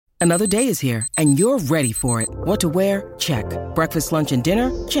Another day is here, and you're ready for it. What to wear? Check. Breakfast, lunch, and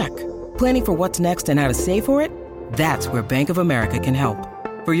dinner? Check. Planning for what's next and how to save for it? That's where Bank of America can help.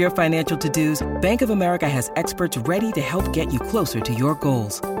 For your financial to-dos, Bank of America has experts ready to help get you closer to your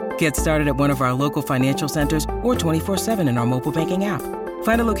goals. Get started at one of our local financial centers or 24/7 in our mobile banking app.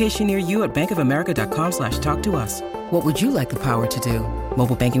 Find a location near you at bankofamerica.com/talktous. What would you like the power to do?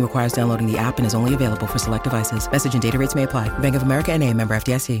 Mobile banking requires downloading the app and is only available for select devices. Message and data rates may apply. Bank of America N.A., member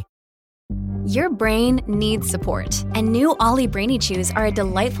FDIC. Your brain needs support, and new Ollie Brainy Chews are a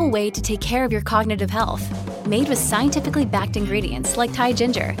delightful way to take care of your cognitive health. Made with scientifically backed ingredients like Thai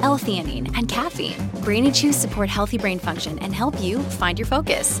ginger, L-theanine, and caffeine, Brainy Chews support healthy brain function and help you find your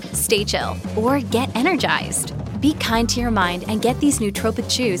focus, stay chill, or get energized. Be kind to your mind and get these nootropic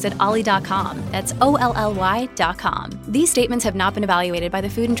chews at ollie.com. That's OLLY.com. These statements have not been evaluated by the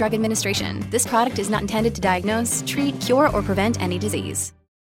Food and Drug Administration. This product is not intended to diagnose, treat, cure, or prevent any disease.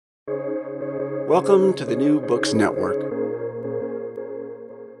 Welcome to the New Books Network.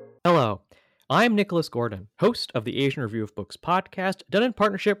 Hello, I'm Nicholas Gordon, host of the Asian Review of Books podcast, done in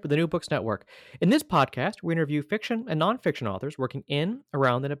partnership with the New Books Network. In this podcast, we interview fiction and nonfiction authors working in,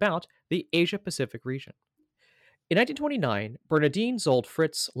 around, and about the Asia-Pacific region. In 1929, Bernardine Zold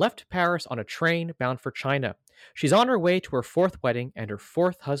Fritz left Paris on a train bound for China. She's on her way to her fourth wedding and her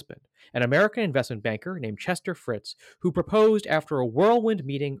fourth husband, an American investment banker named Chester Fritz, who proposed after a whirlwind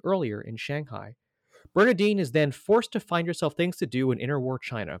meeting earlier in Shanghai. Bernardine is then forced to find herself things to do in interwar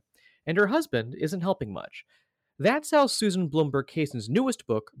China, and her husband isn't helping much. That's how Susan Blumberg-Kason's newest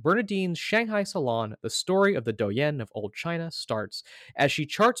book, Bernardine's Shanghai Salon, The Story of the Doyenne of Old China, starts, as she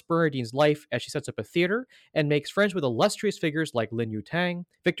charts Bernardine's life as she sets up a theater and makes friends with illustrious figures like Lin Yutang,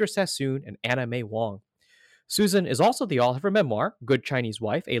 Victor Sassoon, and Anna May Wong. Susan is also the author of her memoir, Good Chinese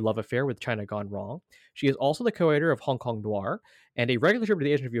Wife, A Love Affair with China Gone Wrong. She is also the co-editor of Hong Kong Noir and a regular contributor to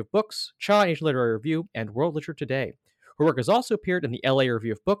the Asian Review of Books, Cha Asian Literary Review, and World Literature Today. Her work has also appeared in the LA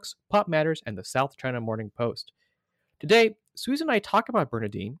Review of Books, Pop Matters, and the South China Morning Post. Today, Susan and I talk about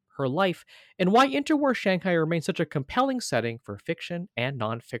Bernardine, her life, and why interwar Shanghai remains such a compelling setting for fiction and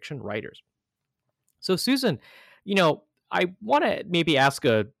nonfiction writers. So, Susan, I want to maybe ask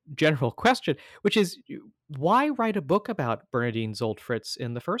a general question, which is, why write a book about Bernardine Zold Fritz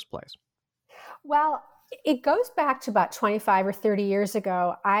in the first place? Well, it goes back to about 25 or 30 years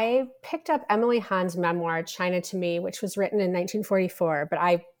ago. I picked up Emily Hahn's memoir, China to Me, which was written in 1944, but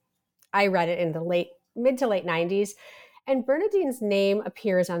I read it in the mid to late 90s. And Bernardine's name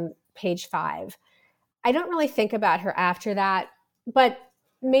appears on page 5. I don't really think about her after that, but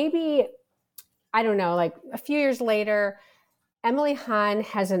maybe, I don't know, like a few years later, Emily Hahn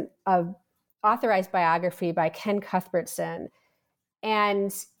has an authorized biography by Ken Cuthbertson,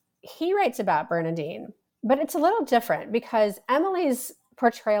 and he writes about Bernardine, but it's a little different because Emily's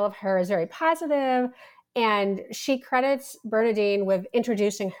portrayal of her is very positive, and she credits Bernardine with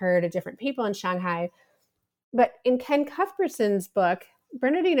introducing her to different people in Shanghai. But in Ken Cuthbertson's book,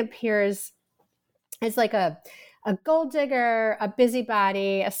 Bernardine appears as like a gold digger, a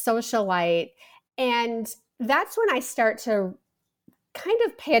busybody, a socialite. And that's when I start to kind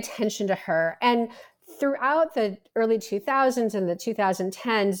of pay attention to her. And throughout the early 2000s and the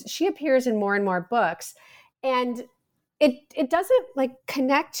 2010s, she appears in more and more books. And it doesn't like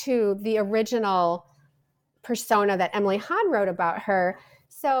connect to the original persona that Emily Hahn wrote about her.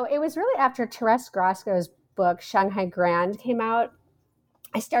 So it was really after Therese Grosco's book, Shanghai Grand, came out,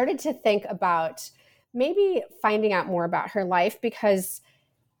 I started to think about maybe finding out more about her life because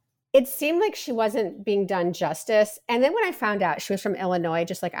it seemed like she wasn't being done justice. And then when I found out she was from Illinois,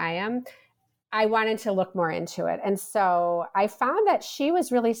 just like I am, I wanted to look more into it. And so I found that she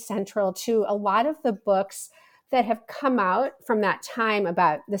was really central to a lot of the books that have come out from that time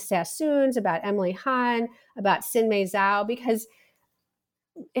about the Sassoons, about Emily Hahn, about Sin Mei Zhao,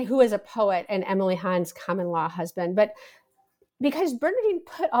 who is a poet and Emily Hahn's common law husband. But because Bernardine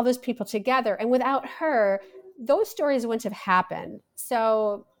put all those people together, and without her, those stories wouldn't have happened.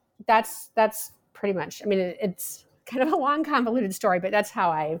 So that's pretty much, I mean, it's kind of a long, convoluted story, but that's how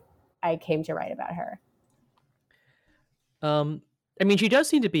I came to write about her. I mean, she does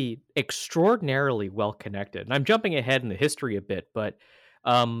seem to be extraordinarily well connected. And I'm jumping ahead in the history a bit, but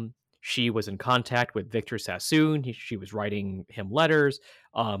she was in contact with Victor Sassoon. She was writing him letters.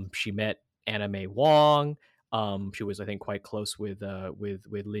 She met Anna May Wong. She was, I think, quite close with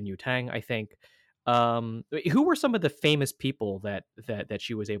Lin Yutang, I think. Who were some of the famous people that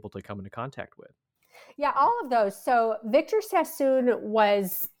she was able to come into contact with? Yeah, all of those. So Victor Sassoon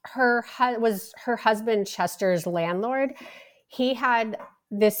was her husband Chester's landlord. He had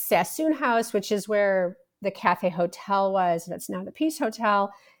this Sassoon house, which is where the Cathay Hotel was. That's now the Peace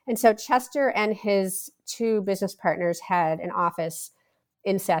Hotel. And so Chester and his two business partners had an office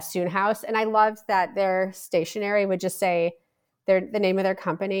in Sassoon House. And I loved that their stationery would just say the name of their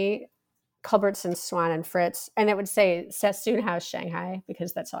company, Culbertson, Swan, and Fritz. And it would say Sassoon House, Shanghai,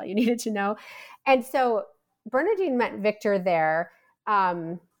 because that's all you needed to know. And so Bernardine met Victor there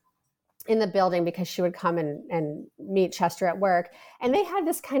in the building because she would come and meet Chester at work. And they had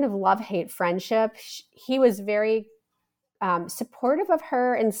this kind of love-hate friendship. He was very supportive of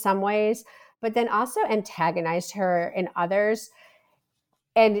her in some ways, but then also antagonized her in others.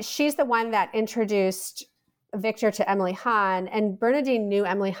 And she's the one that introduced Victor to Emily Hahn, and Bernardine knew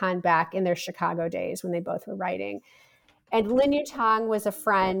Emily Hahn back in their Chicago days when they both were writing. And Lin Yutang was a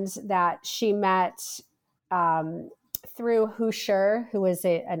friend that she met through Hu Shi, who was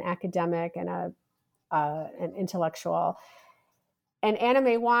an academic and an intellectual. And Anna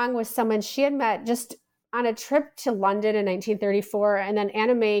May Wong was someone she had met just on a trip to London in 1934. And then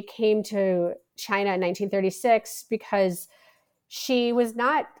Anna May came to China in 1936 because she was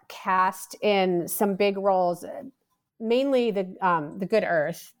not cast in some big roles, mainly the Good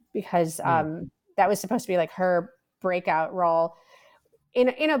Earth, because that was supposed to be like her breakout role in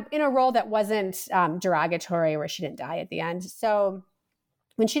a role that wasn't derogatory, where she didn't die at the end. So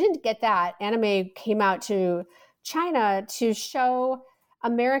when she didn't get that, Anna May came out to China to show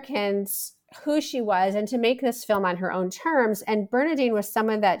Americans who she was and to make this film on her own terms. And Bernardine was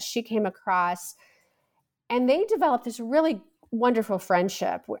someone that she came across, and they developed this really wonderful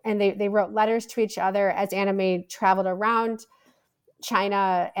friendship. And they wrote letters to each other as Anna May traveled around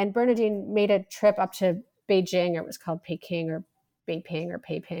China. And Bernardine made a trip up to Beijing, or it was called Peking or Beiping or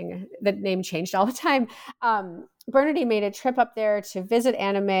Peiping. The name changed all the time. Bernardine made a trip up there to visit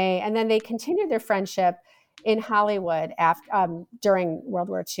Anna May, and then they continued their friendship in Hollywood during World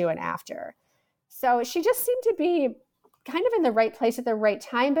War II and after. So she just seemed to be kind of in the right place at the right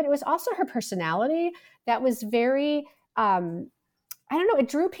time, but it was also her personality that was very, it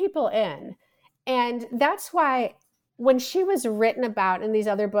drew people in. And that's why when she was written about in these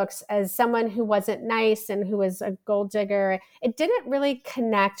other books as someone who wasn't nice and who was a gold digger, it didn't really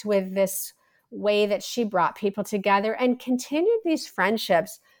connect with this way that she brought people together and continued these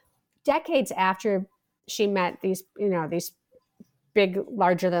friendships decades after she met these big,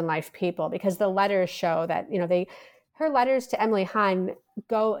 larger than life people, because the letters show that, her letters to Emily Hahn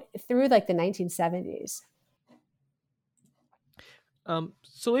go through like the 1970s.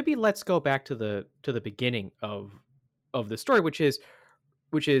 So maybe let's go back to the beginning of the story, which is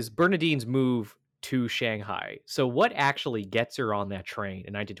Bernardine's move to Shanghai. So what actually gets her on that train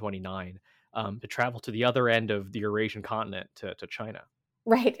in 1929 to travel to the other end of the Eurasian continent to China?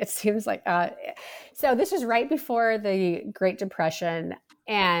 Right. It seems like, so this was right before the Great Depression.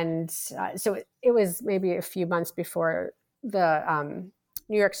 And so it was maybe a few months before the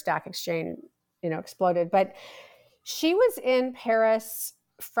New York Stock Exchange, exploded. But she was in Paris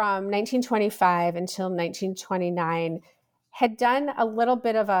from 1925 until 1929, had done a little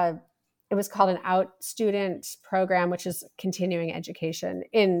bit of it was called an out student program, which is continuing education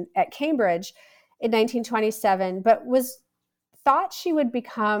at Cambridge in 1927, but thought she would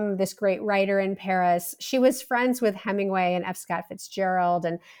become this great writer in Paris. She was friends with Hemingway and F. Scott Fitzgerald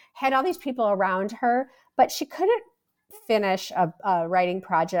and had all these people around her, but she couldn't finish a writing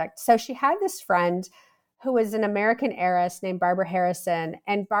project. So she had this friend who was an American heiress named Barbara Harrison.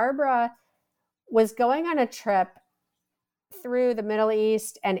 And Barbara was going on a trip through the Middle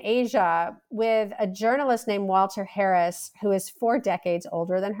East and Asia with a journalist named Walter Harris, who is 4 decades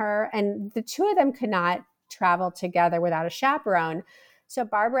older than her. And the two of them could not travel together without a chaperone. So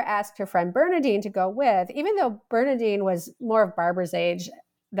Barbara asked her friend Bernardine to go with, even though Bernardine was more of Barbara's age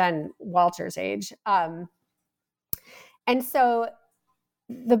than Walter's age. And so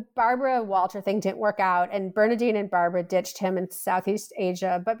the Barbara-Walter thing didn't work out, and Bernardine and Barbara ditched him in Southeast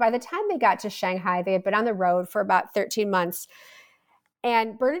Asia. But by the time they got to Shanghai, they had been on the road for about 13 months.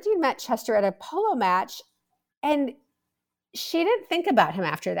 And Bernardine met Chester at a polo match, and she didn't think about him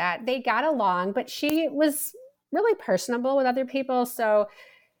after that. They got along, but she was really personable with other people. So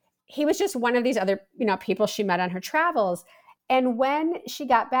he was just one of these other, people she met on her travels. And when she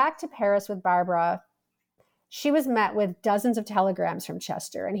got back to Paris with Barbara, she was met with dozens of telegrams from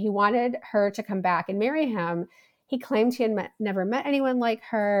Chester, and he wanted her to come back and marry him. He claimed he had never met anyone like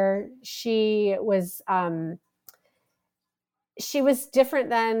her. She was different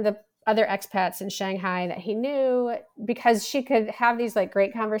than the other expats in Shanghai that he knew, because she could have these like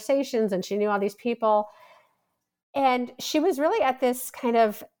great conversations and she knew all these people. And she was really at this kind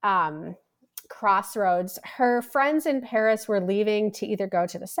of crossroads. Her friends in Paris were leaving to either go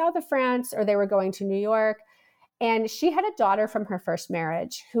to the south of France or they were going to New York. And she had a daughter from her first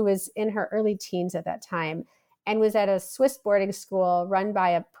marriage who was in her early teens at that time and was at a Swiss boarding school run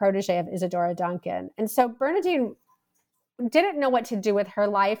by a protege of Isadora Duncan. And so Bernardine didn't know what to do with her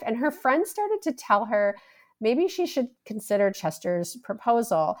life. And her friends started to tell her maybe she should consider Chester's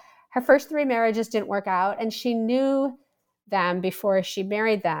proposal. Her first 3 marriages didn't work out, and she knew them before she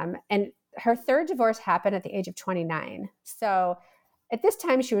married them. And her third divorce happened at the age of 29. So at this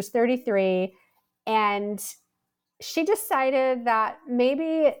time, she was 33, and she decided that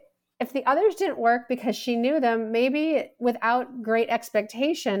maybe if the others didn't work because she knew them, maybe without great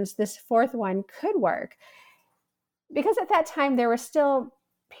expectations, this fourth one could work. Because at that time, there were still,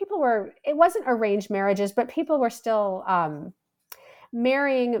 it wasn't arranged marriages, but people were still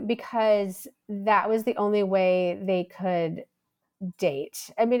marrying because that was the only way they could date.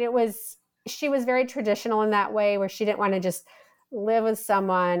 I mean, she was very traditional in that way, where she didn't want to just live with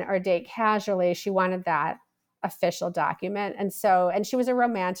someone or date casually. She wanted that official document. And she was a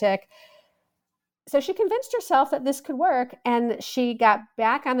romantic. So she convinced herself that this could work, and she got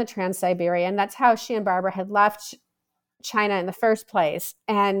back on the Trans-Siberian. That's how she and Barbara had left China in the first place,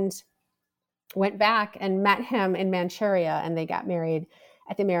 and went back and met him in Manchuria, and they got married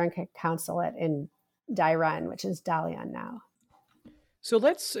at the American consulate in Doyenne, which is Dalian now. So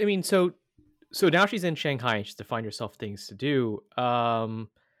so now she's in Shanghai and she's to find herself things to do. One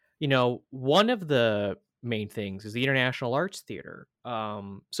of the main things is the International Arts Theater.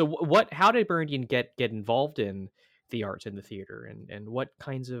 So how did Bernardine get involved in the arts and the theater, and what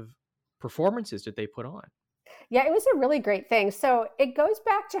kinds of performances did they put on? Yeah, it was a really great thing. So it goes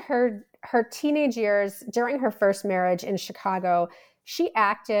back to her teenage years. During her first marriage in Chicago, she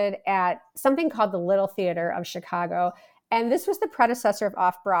acted at something called the Little Theater of Chicago. And this was the predecessor of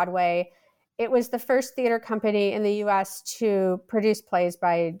Off-Broadway. It was the first theater company in the U.S. to produce plays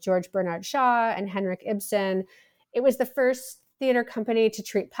by George Bernard Shaw and Henrik Ibsen. It was the first theater company to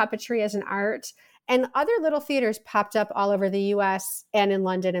treat puppetry as an art. And other little theaters popped up all over the U.S. and in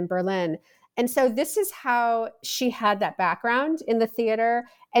London and Berlin. And so this is how she had that background in the theater.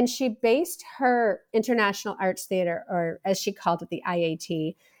 And she based her International Arts Theater, or as she called it, the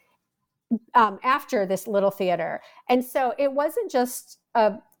IAT, after this little theater. And so it wasn't just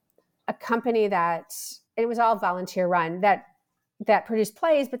a company it was all volunteer run that produced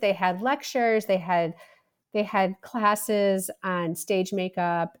plays, but they had lectures, they had classes on stage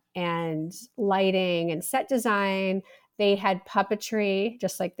makeup and lighting and set design. They had puppetry,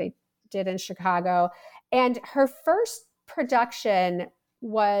 just like they did in Chicago. And her first production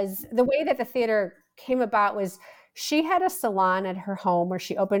was, the way that the theater came about was, she had a salon at her home where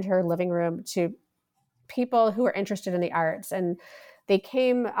she opened her living room to people who were interested in the arts. And they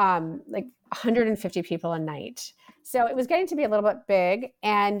came like 150 people a night. So it was getting to be a little bit big.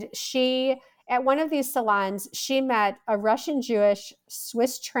 And at one of these salons, she met a Russian Jewish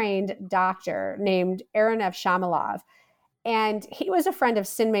Swiss trained doctor named Aaron F. Shamalov. And he was a friend of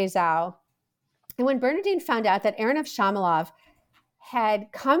Sinmei Zhao. And when Bernardine found out that Aaron F. Shamalov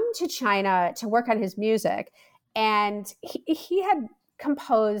had come to China to work on his music, and he had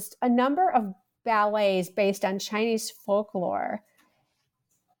composed a number of ballets based on Chinese folklore,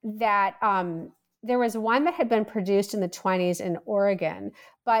 that there was one that had been produced in the 1920s in Oregon.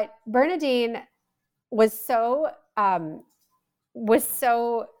 But Bernardine was so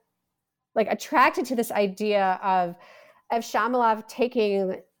like attracted to this idea of Shamalov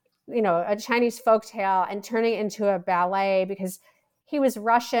taking, a Chinese folktale and turning it into a ballet, because he was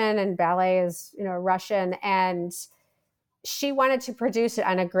Russian and ballet is, Russian, and she wanted to produce it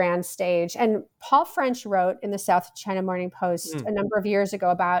on a grand stage. And Paul French wrote in the South China Morning Post a number of years ago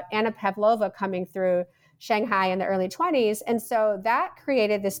about Anna Pavlova coming through Shanghai in the early 1920s. And so that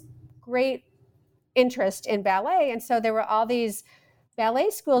created this great interest in ballet. And so there were all these ballet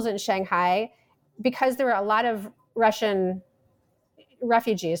schools in Shanghai, because there were a lot of Russian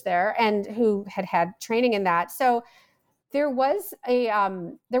refugees there and who had training in that. So there was a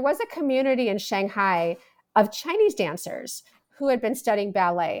community in Shanghai of Chinese dancers who had been studying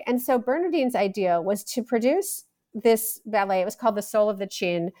ballet. And so Bernardine's idea was to produce this ballet. It was called The Soul of the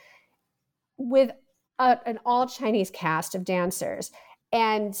Qin, with an all Chinese cast of dancers.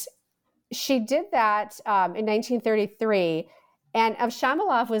 And she did that in 1933. And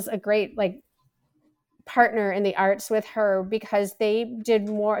Shamalov was a great partner in the arts with her, because they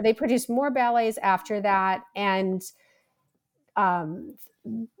produced more ballets after that, and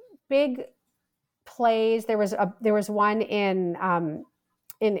big plays. There was one in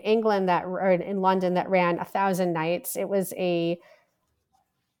England or in London that ran 1,000 nights. It was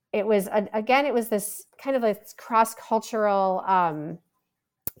this kind of a cross-cultural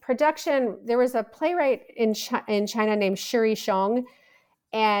production, there was a playwright in China named Shuri Xiong,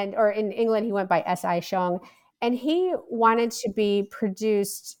 or in England, he went by S.I. Xiong, and he wanted to be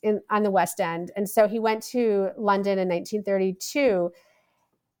produced on the West End. And so he went to London in 1932,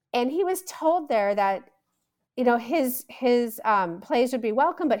 and he was told there that, his plays would be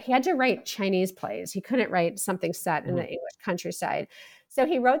welcome, but he had to write Chinese plays. He couldn't write something set in the English countryside. So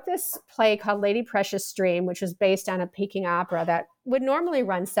he wrote this play called Lady Precious Stream, which was based on a Peking opera that would normally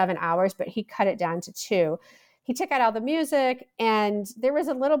run 7 hours, but he cut it down to 2. He took out all the music, and there was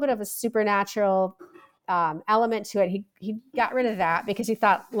a little bit of a supernatural element to it. He got rid of that because he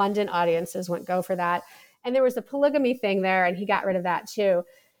thought London audiences wouldn't go for that. And there was a polygamy thing there, and he got rid of that too.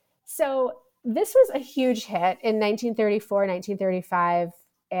 So this was a huge hit in 1934, 1935,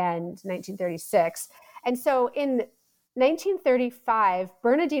 and 1936. And so in 1935,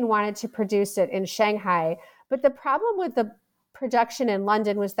 Bernardine wanted to produce it in Shanghai, but the problem with the production in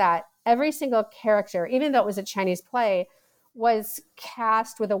London was that every single character, even though it was a Chinese play, was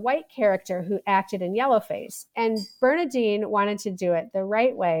cast with a white character who acted in yellowface. And Bernardine wanted to do it the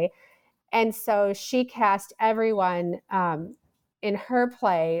right way. And so she cast everyone in her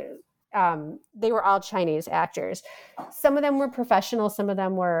play. They were all Chinese actors. Some of them were professional, some of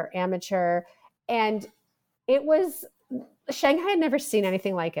them were amateur. And Shanghai had never seen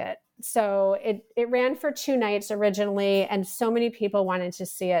anything like it. So it ran for 2 nights originally, and so many people wanted to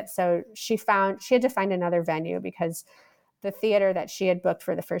see it. So she had to find another venue because the theater that she had booked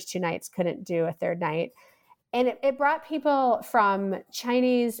for the first 2 nights couldn't do a third night. And it brought people from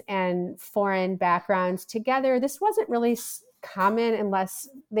Chinese and foreign backgrounds together. This wasn't really common unless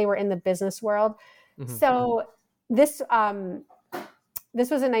they were in the business world. Mm-hmm. So this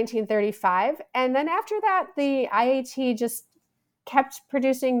was in 1935. And then after that, the IAT just kept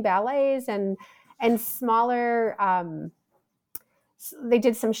producing ballets and smaller, they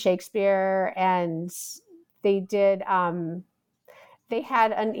did some Shakespeare, and they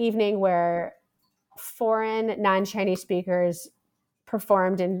had an evening where foreign non-Chinese speakers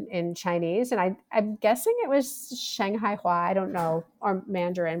performed in Chinese. And I'm guessing it was Shanghai Hua, I don't know, or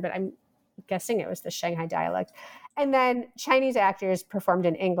Mandarin, but I'm guessing it was the Shanghai dialect. And then Chinese actors performed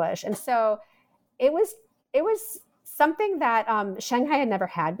in English. And so it was something that Shanghai had never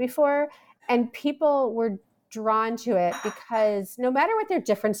had before. And people were drawn to it because no matter what their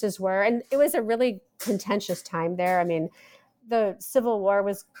differences were, and it was a really contentious time there. I mean, the Civil War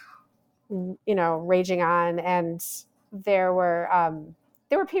was, raging on, and there were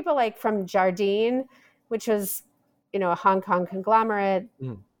people like from Jardine, which was, a Hong Kong conglomerate,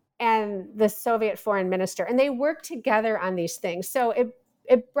 and the Soviet foreign minister, and they worked together on these things. So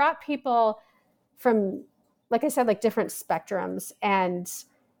it brought people from, like I said, like different spectrums, and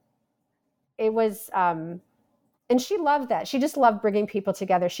it was, and she loved that. She just loved bringing people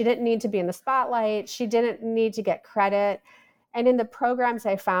together. She didn't need to be in the spotlight. She didn't need to get credit. And in the programs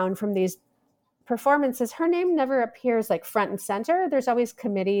I found from these performances, her name never appears like front and center. There's always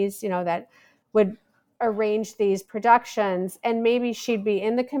committees, that would arrange these productions, and maybe she'd be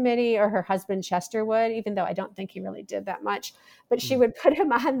in the committee, or her husband Chester would, even though I don't think he really did that much, but she would put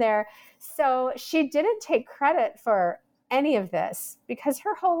him on there. So she didn't take credit for any of this because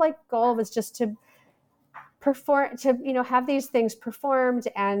her whole goal was just to perform, to have these things performed,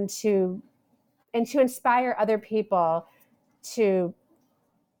 and to inspire other people to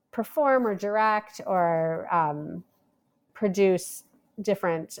perform or direct or produce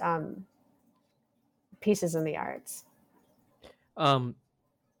different pieces in the arts.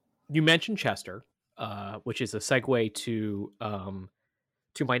 You mentioned Chester, which is a segue to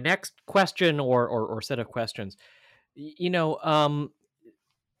my next question or set of questions. You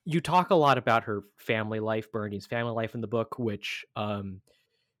talk a lot about her family life, Bernardine's family life in the book, which,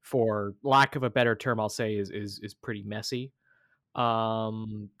 for lack of a better term, I'll say is pretty messy.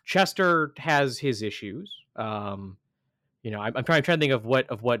 Chester has his issues. I'm trying to think of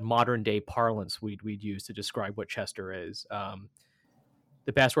what modern day parlance we'd use to describe what Chester is.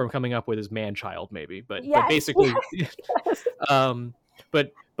 The best word I'm coming up with is man-child, maybe, but basically, yes.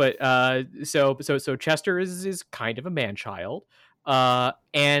 So Chester is kind of a man-child,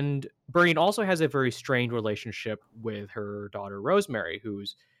 and Bernardine also has a very strained relationship with her daughter Rosemary,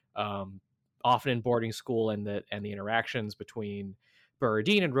 who's often in boarding school, and the interactions between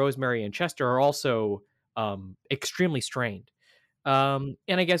Bernardine and Rosemary and Chester are also extremely strained. And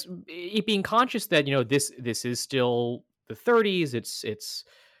I guess it being conscious that this is still the 30s,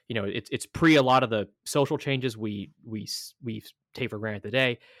 it's pre a lot of the social changes we take for granted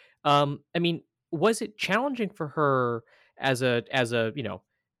today. I mean, was it challenging for her as a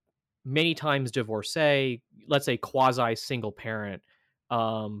many times divorcee, let's say quasi single parent,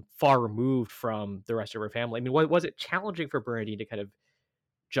 far removed from the rest of her family. I mean, was it challenging for Bernardine to kind of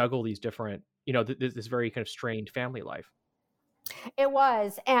juggle these different, this very kind of strained family life? It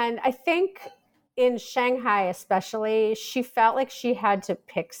was. And I think in Shanghai, especially, she felt like she had to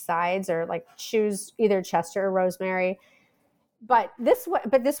pick sides or like choose either Chester or Rosemary. But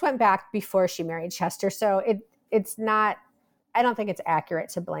this went back before she married Chester. So it's not, I don't think it's accurate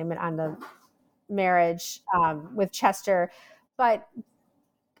to blame it on the marriage with Chester. But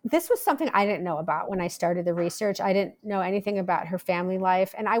this was something I didn't know about when I started the research. I didn't know anything about her family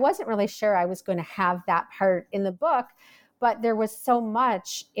life. And I wasn't really sure I was going to have that part in the book. But there was so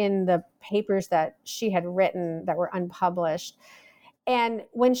much in the papers that she had written that were unpublished. And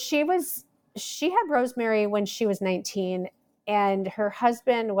when she had Rosemary when she was 19, and her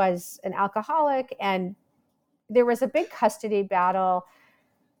husband was an alcoholic, and there was a big custody battle,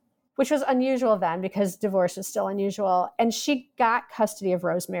 which was unusual then because divorce was still unusual. And she got custody of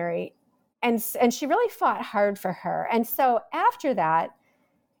Rosemary, and she really fought hard for her. And so after that,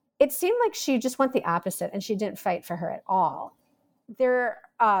 it seemed like she just went the opposite, and she didn't fight for her at all.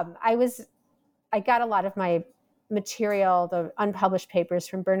 I got a lot of my material, the unpublished papers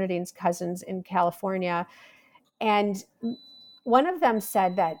from Bernardine's cousins in California. And one of them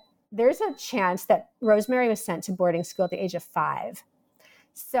said that there's a chance that Rosemary was sent to boarding school at the age of 5.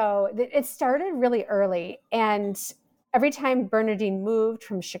 So it started really early. And every time Bernardine moved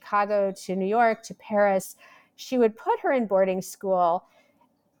from Chicago to New York to Paris, she would put her in boarding school.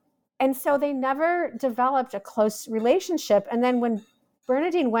 And so they never developed a close relationship. And then when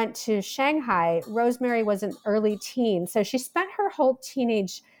Bernardine went to Shanghai, Rosemary was an early teen. So she spent her whole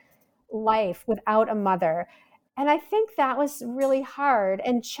teenage life without a mother. And I think that was really hard.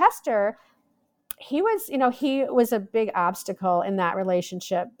 And Chester, he was a big obstacle in that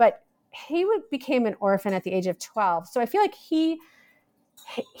relationship, but he became an orphan at the age of 12. So I feel like he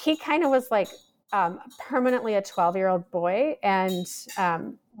kind of was like permanently a 12-year-old boy. And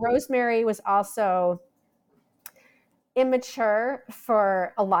Rosemary was also immature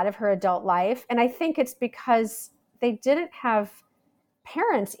for a lot of her adult life. And I think it's because they didn't have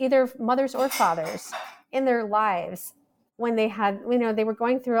parents, either mothers or fathers, in their lives when they had, they were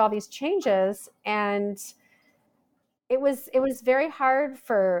going through all these changes. And it was very hard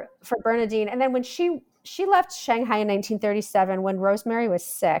for Bernardine. And then when she left Shanghai in 1937, when Rosemary was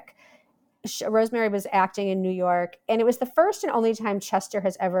sick, Rosemary was acting in New York, and it was the first and only time Chester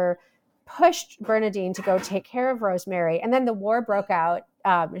has ever pushed Bernardine to go take care of Rosemary. And then the war broke out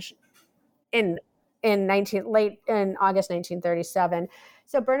in late in August 1937.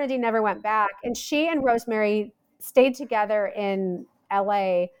 So Bernardine never went back, and she and Rosemary stayed together in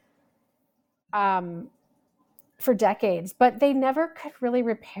LA for decades, but they never could really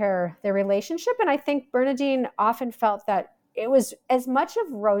repair their relationship. And I think Bernardine often felt that it was as much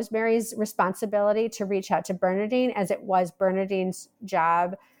of Rosemary's responsibility to reach out to Bernardine as it was Bernardine's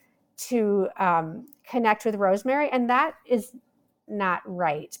job to connect with Rosemary. And that is not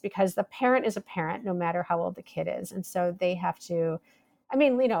right, because the parent is a parent no matter how old the kid is. And so they have to,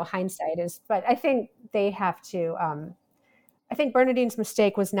 hindsight is, but I think they have to, I think Bernardine's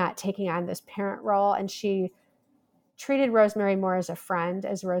mistake was not taking on this parent role, and she treated Rosemary more as a friend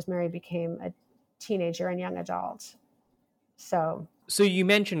as Rosemary became a teenager and young adult. So you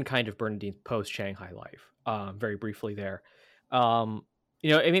mentioned kind of Bernardine's post-Shanghai life very briefly there.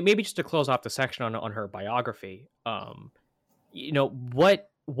 Maybe just to close off the section on her biography,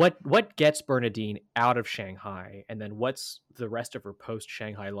 what gets Bernardine out of Shanghai, and then what's the rest of her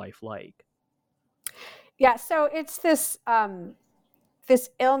post-Shanghai life like? Yeah, so it's this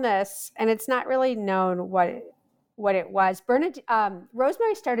illness, and it's not really known what it was.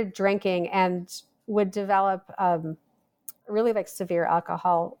 Rosemary started drinking and would develop really like severe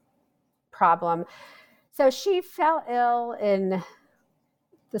alcohol problem. So she fell ill in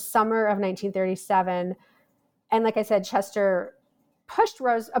the summer of 1937. And like I said, Chester pushed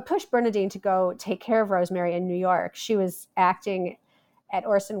Bernardine to go take care of Rosemary in New York. She was acting at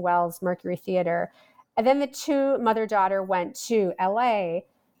Orson Welles' Mercury Theater. And then the two mother-daughter went to LA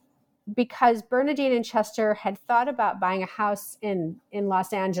because Bernardine and Chester had thought about buying a house in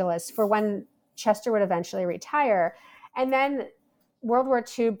Los Angeles for when Chester would eventually retire. And then World War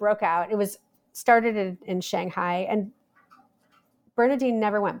II broke out. It was started in Shanghai, and Bernardine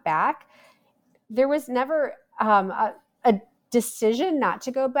never went back. There was never a decision not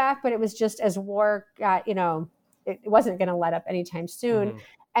to go back, but it was just as war got, it wasn't going to let up anytime soon. Mm-hmm.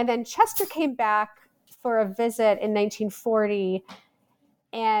 And then Chester came back for a visit in 1940,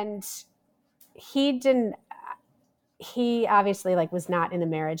 and he obviously was not in the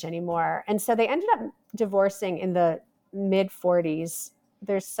marriage anymore. And so they ended up divorcing in the mid 40s.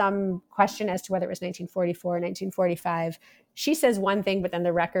 there's some question as to whether it was 1944 or 1945. She says one thing, but then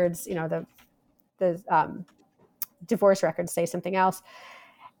the records, the divorce records say something else.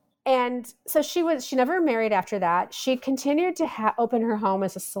 And so she never married after that. She continued to open her home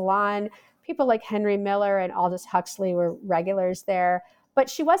as a salon. People like Henry Miller and Aldous Huxley were regulars there, but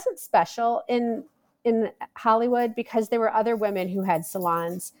she wasn't special in Hollywood because there were other women who had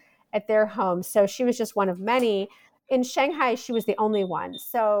salons at their homes. So she was just one of many. In Shanghai, she was the only one.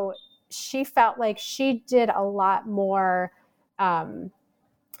 So she felt like she did a lot more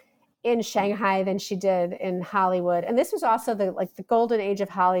in Shanghai than she did in Hollywood. And this was also the golden age of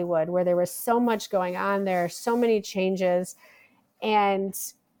Hollywood, where there was so much going on there, so many changes. And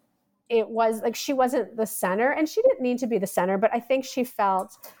it was like she wasn't the center, and she didn't need to be the center, but I think she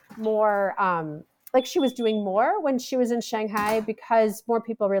felt more like she was doing more when she was in Shanghai because more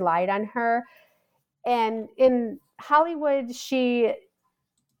people relied on her. And in Hollywood, she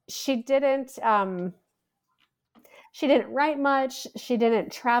didn't write much. She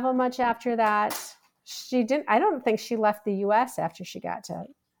didn't travel much after that. I don't think she left the US after she got to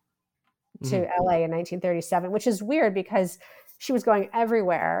LA in 1937, which is weird because she was going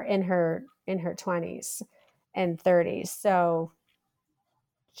everywhere in her 20s and 30s. So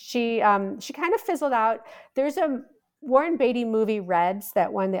she kind of fizzled out. There's a Warren Beatty movie, Reds,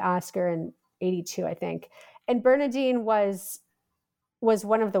 that won the Oscar in 82, I think. And Bernardine was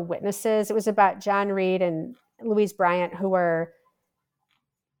one of the witnesses. It was about John Reed and Louise Bryant, who were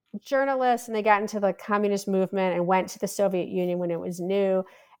journalists, and they got into the communist movement and went to the Soviet Union when it was new.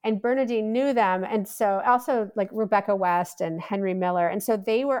 And Bernardine knew them. And so also like Rebecca West and Henry Miller. And so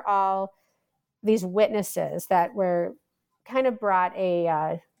they were all these witnesses that were kind of brought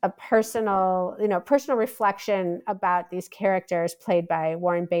a personal reflection about these characters played by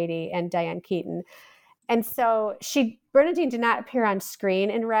Warren Beatty and Diane Keaton. And so Bernardine did not appear on screen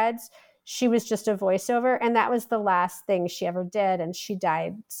in Reds. She was just a voiceover, and that was the last thing she ever did. And she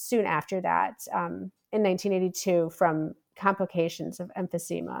died soon after that in 1982 from complications of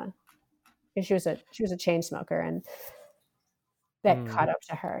emphysema. And she was a chain smoker, and that caught up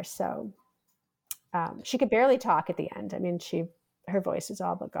to her. So she could barely talk at the end. I mean, her voice is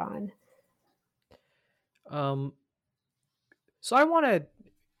all but gone. So I want to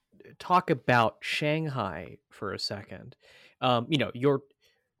talk about Shanghai for a second.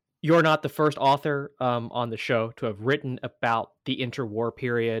 You're not the first author on the show to have written about the interwar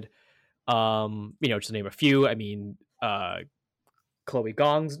period. Just to name a few. I mean, Chloe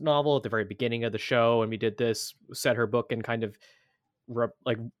Gong's novel at the very beginning of the show, and we did this, set her book in kind of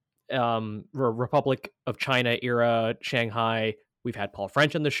Republic of China era Shanghai. We've had Paul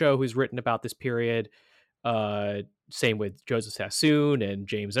French on the show who's written about this period. Same with Joseph Sassoon and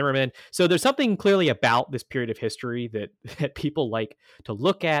James Zimmerman. So there's something clearly about this period of history that people like to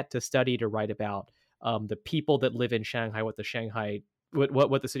look at, to study, to write about. The people that live in Shanghai, what the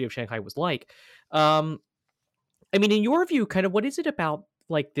city of Shanghai was like. I mean, in your view, kind of what is it about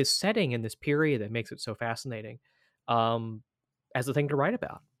like this setting and this period that makes it so fascinating as a thing to write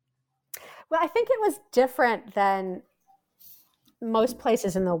about? Well, I think it was different than most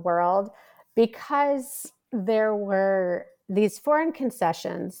places in the world because there were these foreign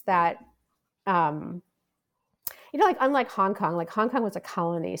concessions that, unlike Hong Kong, like Hong Kong was a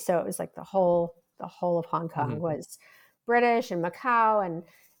colony. So it was like the whole of Hong Kong was British, and Macau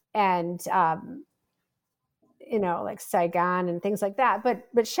and like Saigon and things like that.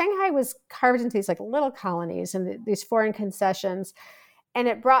 But Shanghai was carved into these like little colonies and these foreign concessions. And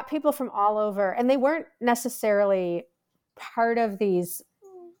it brought people from all over, and they weren't necessarily part of the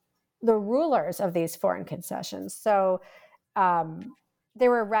rulers of these foreign concessions. So there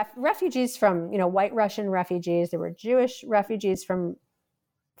were refugees from, white Russian refugees. There were Jewish refugees from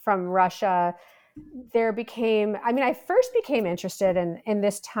Russia. I first became interested in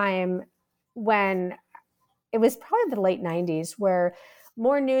this time when it was probably the late 90s, where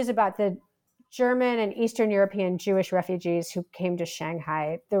more news about the German and Eastern European Jewish refugees who came to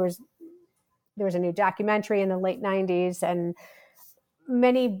Shanghai. There was a new documentary in the late 90s and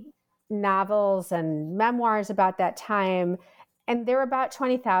many novels and memoirs about that time. And there were about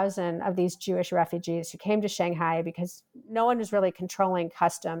 20,000 of these Jewish refugees who came to Shanghai because no one was really controlling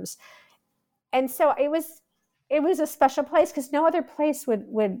customs. And so it was a special place because no other place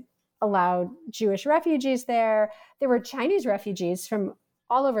would allow Jewish refugees there. There were Chinese refugees from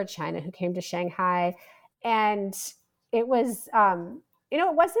all over China who came to Shanghai. And it was, it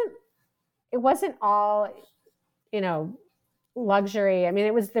wasn't all, luxury. I mean,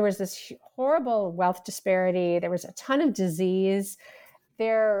 there was this horrible wealth disparity. There was a ton of disease.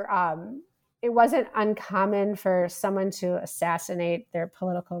 There it wasn't uncommon for someone to assassinate their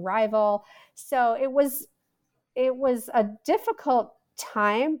political rival. So it was a difficult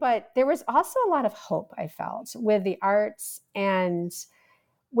time, but there was also a lot of hope, I felt, with the arts and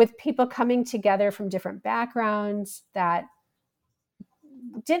with people coming together from different backgrounds that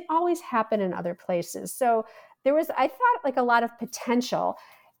didn't always happen in other places. So there was, I thought, like a lot of potential.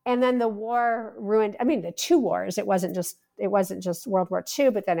 And then the war ruined, I mean, the two wars, it wasn't just World War II,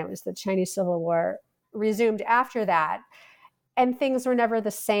 but then it was the Chinese Civil War resumed after that. And things were never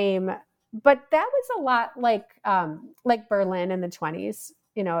the same. But that was a lot like Berlin in the 1920s.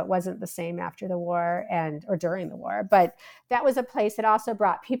 You know, it wasn't the same after the war or during the war. But that was a place that also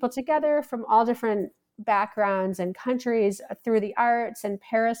brought people together from all different backgrounds and countries through the arts. And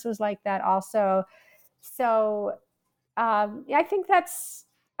Paris was like that also. So I think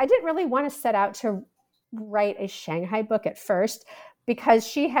I didn't really want to set out to write a Shanghai book at first because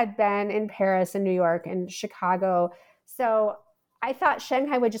she had been in Paris and New York and Chicago. So I thought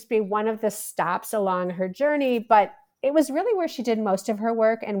Shanghai would just be one of the stops along her journey, but it was really where she did most of her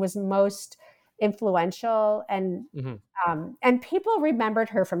work and was most influential. And and people remembered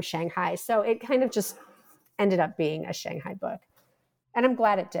her from Shanghai. So it kind of just ended up being a Shanghai book. And I'm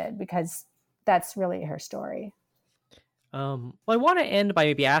glad it did because that's really her story. Well, I want to end by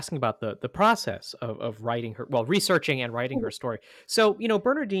maybe asking about the process of writing her, researching and writing her story. So,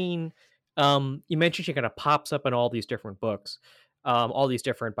 Bernardine, you mentioned she kind of pops up in all these different books, all these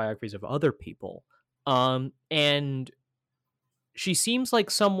different biographies of other people. And she seems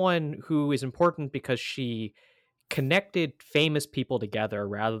like someone who is important because she connected famous people together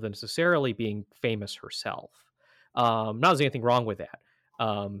rather than necessarily being famous herself. Not that there's anything wrong with that.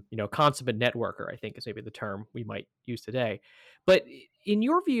 Consummate networker, I think, is maybe the term we might use today. But in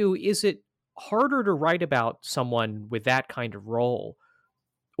your view, is it harder to write about someone with that kind of role?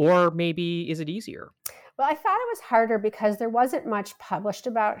 Or maybe is it easier? Well, I thought it was harder because there wasn't much published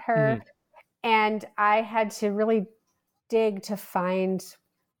about her. And I had to really dig to find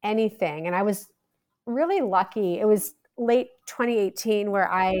anything. And I was really lucky. It was late 2018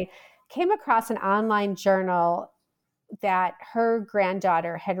 where I came across an online journal that her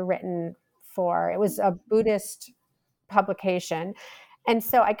granddaughter had written for. It was a Buddhist publication. And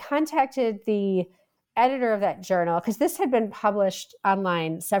so I contacted the editor of that journal because this had been published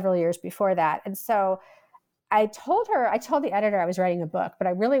online several years before that. And so I told the editor I was writing a book, but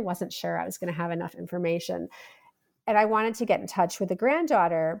I really wasn't sure I was going to have enough information. And I wanted to get in touch with the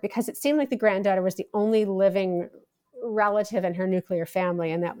granddaughter because it seemed like the granddaughter was the only living relative in her nuclear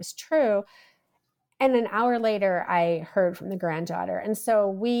family. And that was true. And an hour later, I heard from the granddaughter. And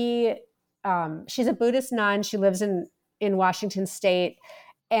so she's a Buddhist nun. She lives in Washington State.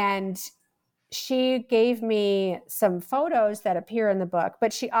 And she gave me some photos that appear in the book.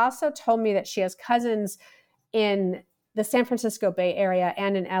 But she also told me that she has cousins in the San Francisco Bay Area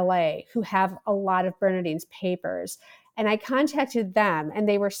and in LA who have a lot of Bernardine's papers. And I contacted them, and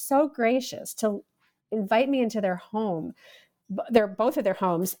they were so gracious to invite me into their home. Both of their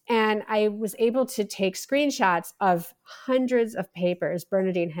homes. And I was able to take screenshots of hundreds of papers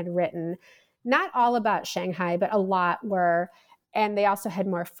Bernardine had written, not all about Shanghai, but a lot were. And they also had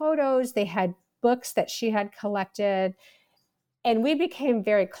more photos. They had books that she had collected. And we became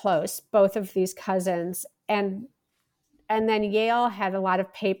very close, both of these cousins. And then Yale had a lot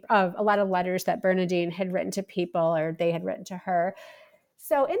of letters that Bernardine had written to people or they had written to her.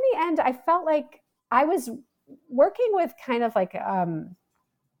 So in the end, I felt like I was working with kind of like an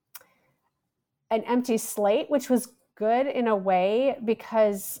empty slate, which was good in a way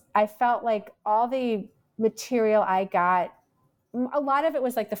because I felt like all the material I got, a lot of it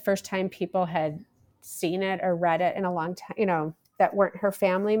was like the first time people had seen it or read it in a long time, that weren't her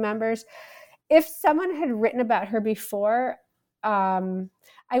family members. If someone had written about her before, I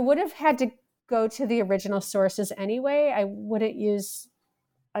would have had to go to the original sources anyway. I wouldn't use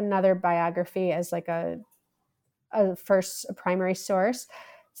another biography as like a primary source.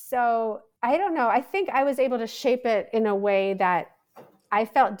 So I don't know. I think I was able to shape it in a way that I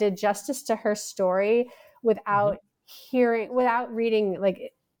felt did justice to her story without reading,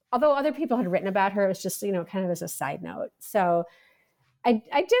 like, although other people had written about her, it was just, kind of as a side note. So I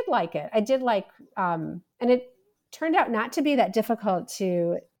did like it. I did like, and it turned out not to be that difficult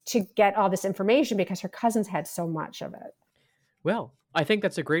to get all this information because her cousins had so much of it. Well, I think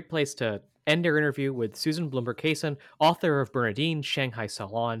that's a great place to end our interview with Susan Blumberg-Kason, author of Bernardine, Shanghai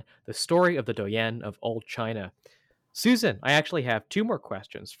Salon, The Story of the Doyenne of Old China. Susan, I actually have two more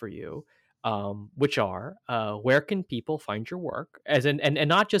questions for you, which are, where can people find your work? And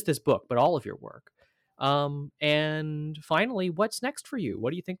not just this book, but all of your work. And finally, what's next for you? What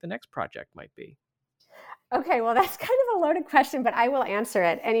do you think the next project might be? Okay, well, that's kind of a loaded question, but I will answer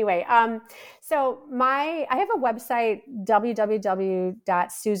it anyway. So I have a website, www.susanb,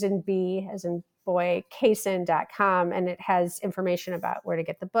 as in boy, Kason.com, and it has information about where to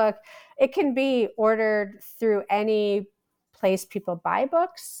get the book. It can be ordered through any place people buy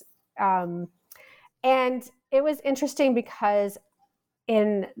books. And it was interesting because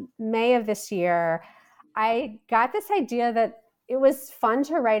in May of this year, I got this idea that it was fun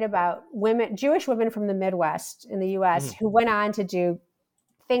to write about Jewish women from the Midwest in the US who went on to do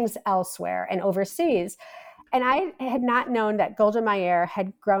things elsewhere and overseas. And I had not known that Golda Meir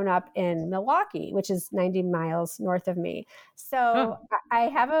had grown up in Milwaukee, which is 90 miles north of me. So I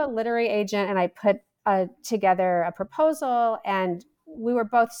have a literary agent, and I put together a proposal, and we were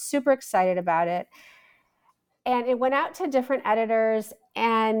both super excited about it. And it went out to different editors,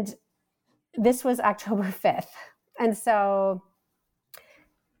 and this was October 5th. And so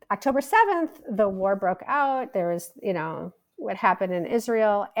October 7th, the war broke out. There was, what happened in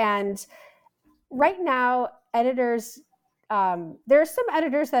Israel. And right now, editors, there are some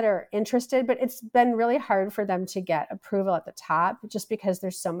editors that are interested, but it's been really hard for them to get approval at the top just because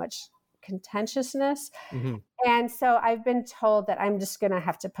there's so much contentiousness. Mm-hmm. And so I've been told that I'm just going to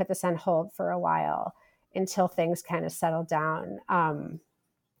have to put this on hold for a while until things kind of settle down.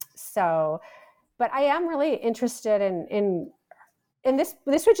 But I am really interested in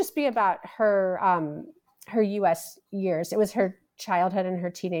this would just be about her U.S. years. It was her childhood and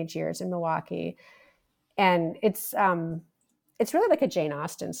her teenage years in Milwaukee. And it's really like a Jane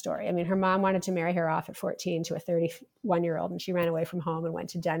Austen story. I mean, her mom wanted to marry her off at 14 to a 31-year-old, and she ran away from home and went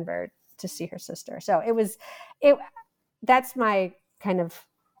to Denver to see her sister. So that's my kind of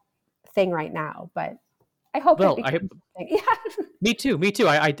thing right now, but I hope. Well, yeah. Me too.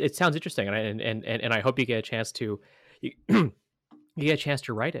 It sounds interesting, and I hope you get a chance to you get a chance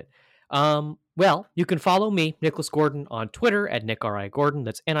to write it. Well, you can follow me, Nicholas Gordon, on Twitter at NickRIGordon.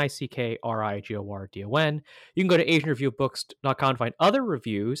 That's NickRigordon. You can go to AsianReviewBooks.com to find other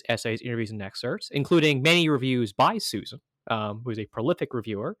reviews, essays, interviews, and excerpts, including many reviews by Susan, who's a prolific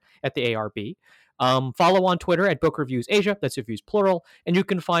reviewer at the ARB. Follow on Twitter at Book Reviews Asia, that's reviews plural, and you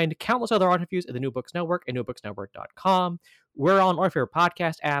can find countless other interviews at the New Books Network at newbooksnetwork.com. We're on all of your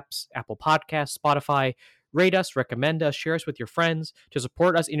podcast apps, Apple Podcasts, Spotify. Rate us, recommend us, share us with your friends to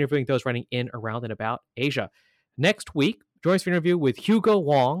support us interviewing those writing in, around, and about Asia. Next week, join us for an interview with Hugo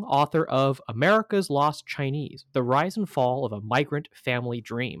Wong, author of America's Lost Chinese, The Rise and Fall of a Migrant Family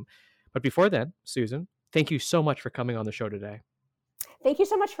Dream. But before then, Susan, thank you so much for coming on the show today. Thank you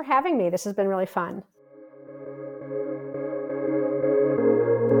so much for having me. This has been really fun.